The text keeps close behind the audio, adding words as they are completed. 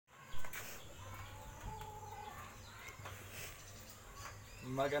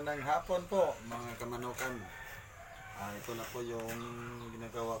Magandang hapon po mga kamanokan. Ito na po yung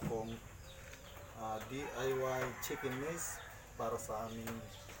ginagawa kong DIY chicken nest para sa aming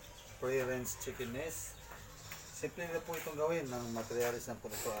free-range chicken nest. Simple na po itong gawin. Ang materialis na po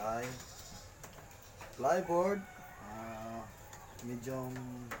ito ay plyboard, medium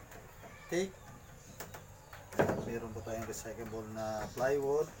thick. Meron po tayong recyclable na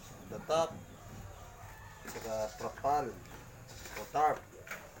plywood on the top, saka trapal o tarp.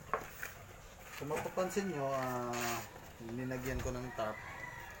 Kung mapapansin nyo, ninagyan ko ng tarp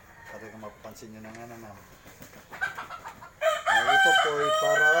para kung mapapansin nyo na nga naman. Ito po ay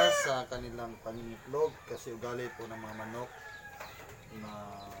para sa kanilang pangingitlog kasi ugali po ng mga manok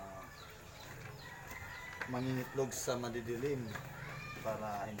na mangingitlog sa madidilim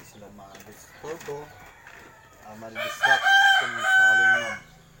para hindi sila ma-disturbo, ma-distract kung sa aluminum.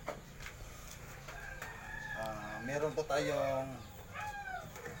 Meron po tayong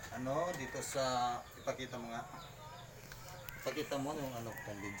dito sa ipakita mo yung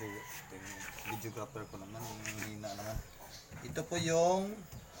kung videographer ko naman, yung hina naman. Ito po yung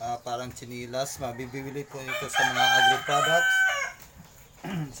parang chinilas, mabibili po ito sa mga agri products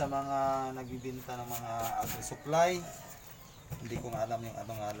sa mga nagbibenta ng mga agri supply. Hindi ko alam yung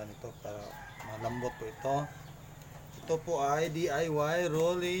anong ngalan ito, pero malambot po ito. Ito po ay DIY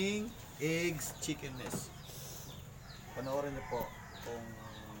rolling eggs chicken nest. Panoorin niyo po kung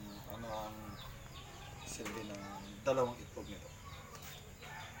ano ang silbi ng dalawang itlog nito.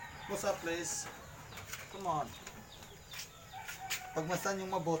 What's up, please? Come on. Pagmasdan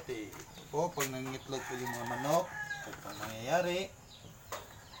yung mabuti. Ito po, pag nangitlog po yung mga manok, ito ang nangyayari.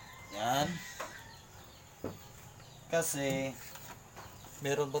 Yan. Kasi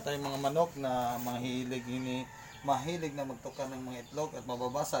meron po tayong mga manok na mahilig na magtuka ng mga itlog at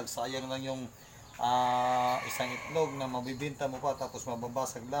mababasag. Sayang lang yung isang itlog na mabibinta mo pa tapos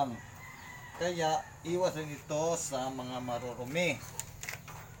mababasag lang. Kaya iwas rin ito sa mga marurumi.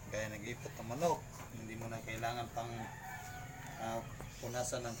 Kaya nag-ipot ng manok, hindi mo na kailangan pang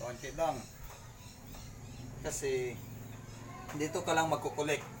punasan ng kaunti lang. Kasi dito ka lang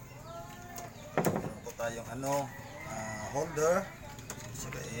magkukulik. Meron po tayong holder.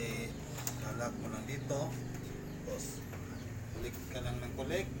 Saka lalak mo lang dito. Tapos kulik ka lang ng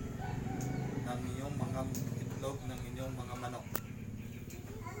kulik ng inyong mga itlog ng inyong mga manok.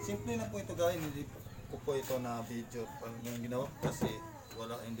 Simple na po ito gawin, hindi ko po ito na video pag ginawa kasi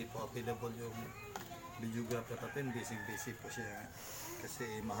hindi po available yung videographer natin. Busy po siya kasi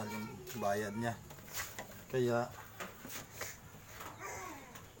mahal yung bayad niya. Kaya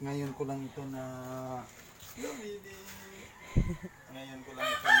ngayon ko lang ito na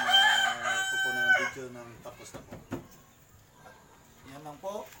kukunan ng video ng tapos na po. At yan lang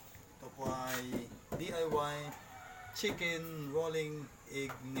po. Ito po ay DIY chicken rolling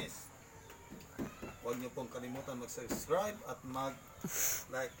egg nest. Huwag niyo pong kalimutan mag-subscribe at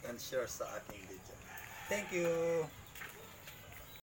mag-like and share sa aking video. Thank you!